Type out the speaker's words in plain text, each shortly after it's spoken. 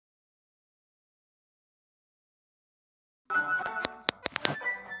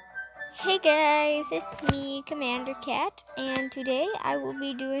Hey guys, it's me, Commander Cat, and today I will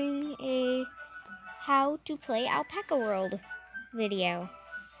be doing a how to play Alpaca World video.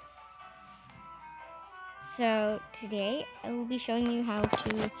 So today I will be showing you how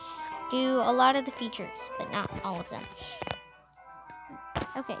to do a lot of the features, but not all of them.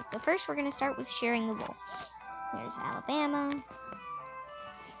 Okay, so first we're going to start with sharing the wool. There's Alabama.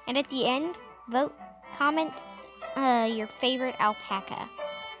 And at the end, comment your favorite alpaca.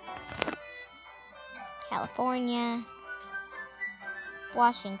 California,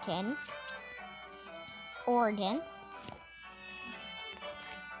 Washington, Oregon,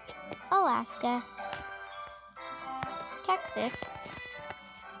 Alaska, Texas,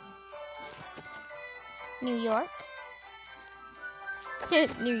 New York.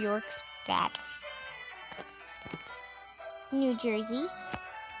 New York's fat. New Jersey,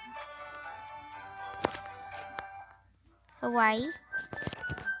 Hawaii.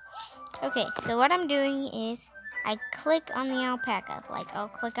 Okay, so what I'm doing is I click on the alpaca, like I'll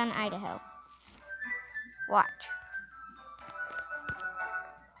click on Idaho. Watch.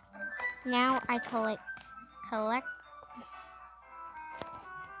 Now I collect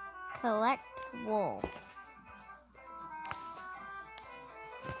wool.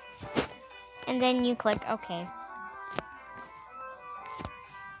 And then you click OK.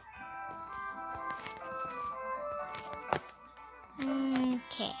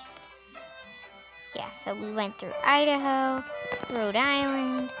 Okay. Yeah, so we went through Idaho, Rhode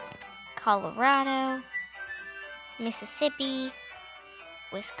Island, Colorado, Mississippi,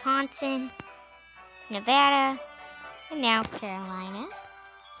 Wisconsin, Nevada, and now Carolina,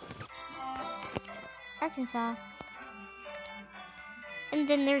 Arkansas. And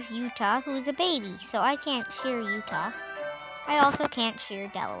then there's Utah, who's a baby, so I can't share Utah. I also can't share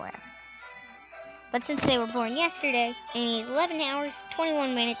Delaware. But since they were born yesterday, in 11 hours,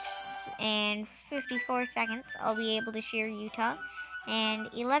 21 minutes, and 54 seconds, I'll be able to share Utah. And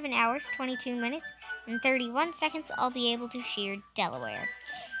 11 hours, 22 minutes, and 31 seconds, I'll be able to share Delaware.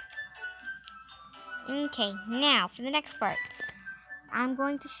 Okay, now for the next part. I'm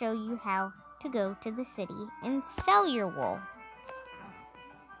going to show you how to go to the city and sell your wool.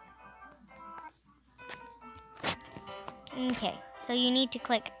 Okay, so you need to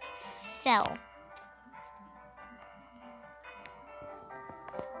click sell.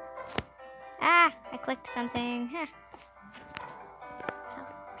 I clicked something. So,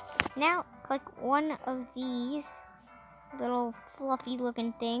 now click one of these little fluffy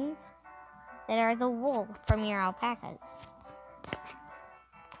looking things that are the wool from your alpacas.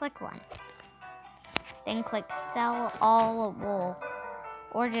 Click one. Then click sell all wool.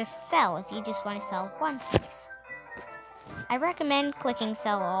 Or just sell if you just want to sell one piece. I recommend clicking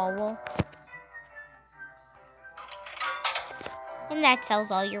sell all wool. And that sells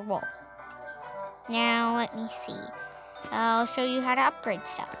all your wool. Now let me see. I'll show you how to upgrade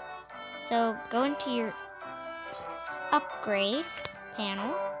stuff. So go into your upgrade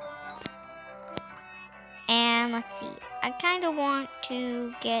panel. And let's see. I kind of want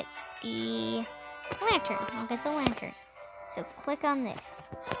to get the lantern. I'll get the lantern. So click on this.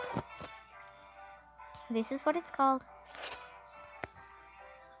 This is what it's called.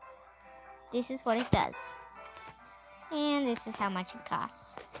 This is what it does. And this is how much it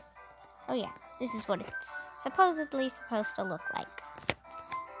costs. Oh yeah, this is what it's supposedly supposed to look like.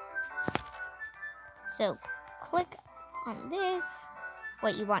 So click on this,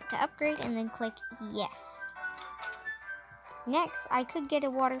 what you want to upgrade, and then click yes. Next, I could get a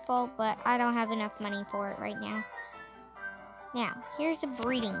waterfall, but I don't have enough money for it right now. Now, here's the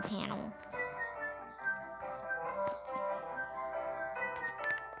breeding panel.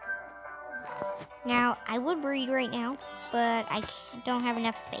 Now, I would breed right now, but I don't have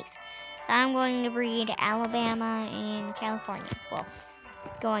enough space. So I'm going to breed Alabama and California. Well,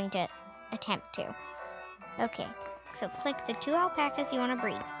 going to attempt to. Okay, so click the two alpacas you want to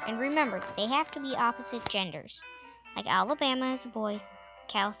breed. And remember, they have to be opposite genders. Like Alabama is a boy,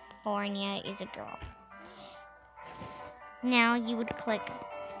 California is a girl. Now you would click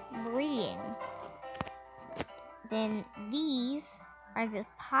breeding. Then these are the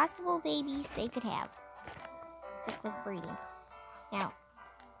possible babies they could have. So click breeding. Now,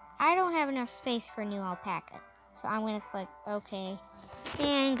 I don't have enough space for new alpacas, so I'm going to click OK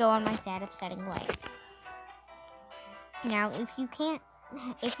and go on my sad upsetting way. Now,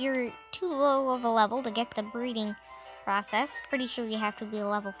 if you're too low of a level to get the breeding process, pretty sure you have to be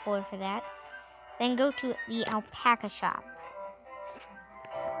level 4 for that, then go to the alpaca shop.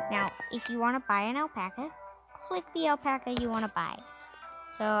 Now, if you want to buy an alpaca, click the alpaca you want to buy.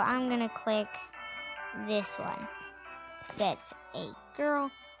 So I'm going to click this one. That's a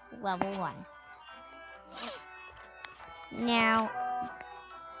girl, level 1. Now,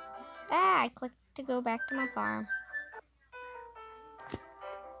 I clicked to go back to my farm.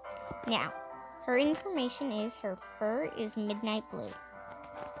 Now, her information is her fur is midnight blue.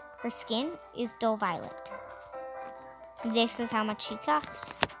 Her skin is dull violet. This is how much she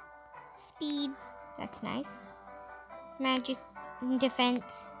costs. Speed, that's nice. Magic,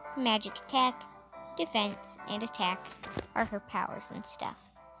 defense, magic attack, defense, and attack are her powers and stuff.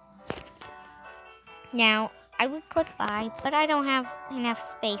 Now, I would click buy, but I don't have enough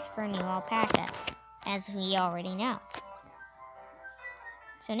space for a new alpaca, as we already know.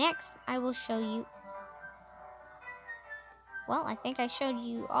 So next, I will show you, well, I think I showed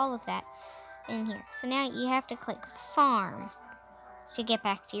you all of that in here. So now you have to click farm to get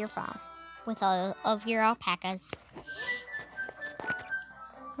back to your farm with all of your alpacas.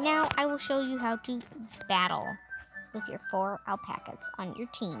 Now I will show you how to battle with your 4 alpacas on your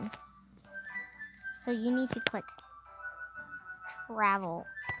team. So you need to click travel.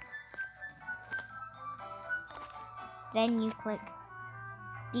 Then you click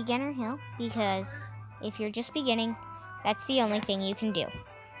beginner hill, because if you're just beginning, that's the only thing you can do. I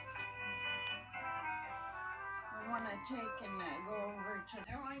want to take and go over to,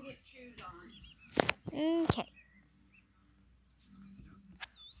 I want to get shoes on. Okay.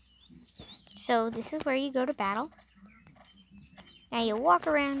 So this is where you go to battle. Now you walk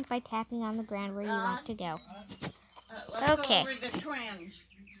around by tapping on the ground where you want to go. Let's Okay. go over the twins.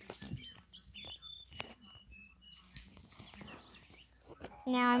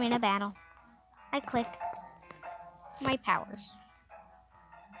 Now I'm in a battle. I click my powers.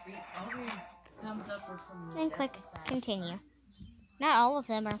 Then click continue. Not all of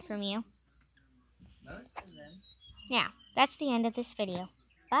them are from you. Most of them. Now, that's the end of this video.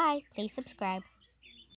 Bye. Please subscribe.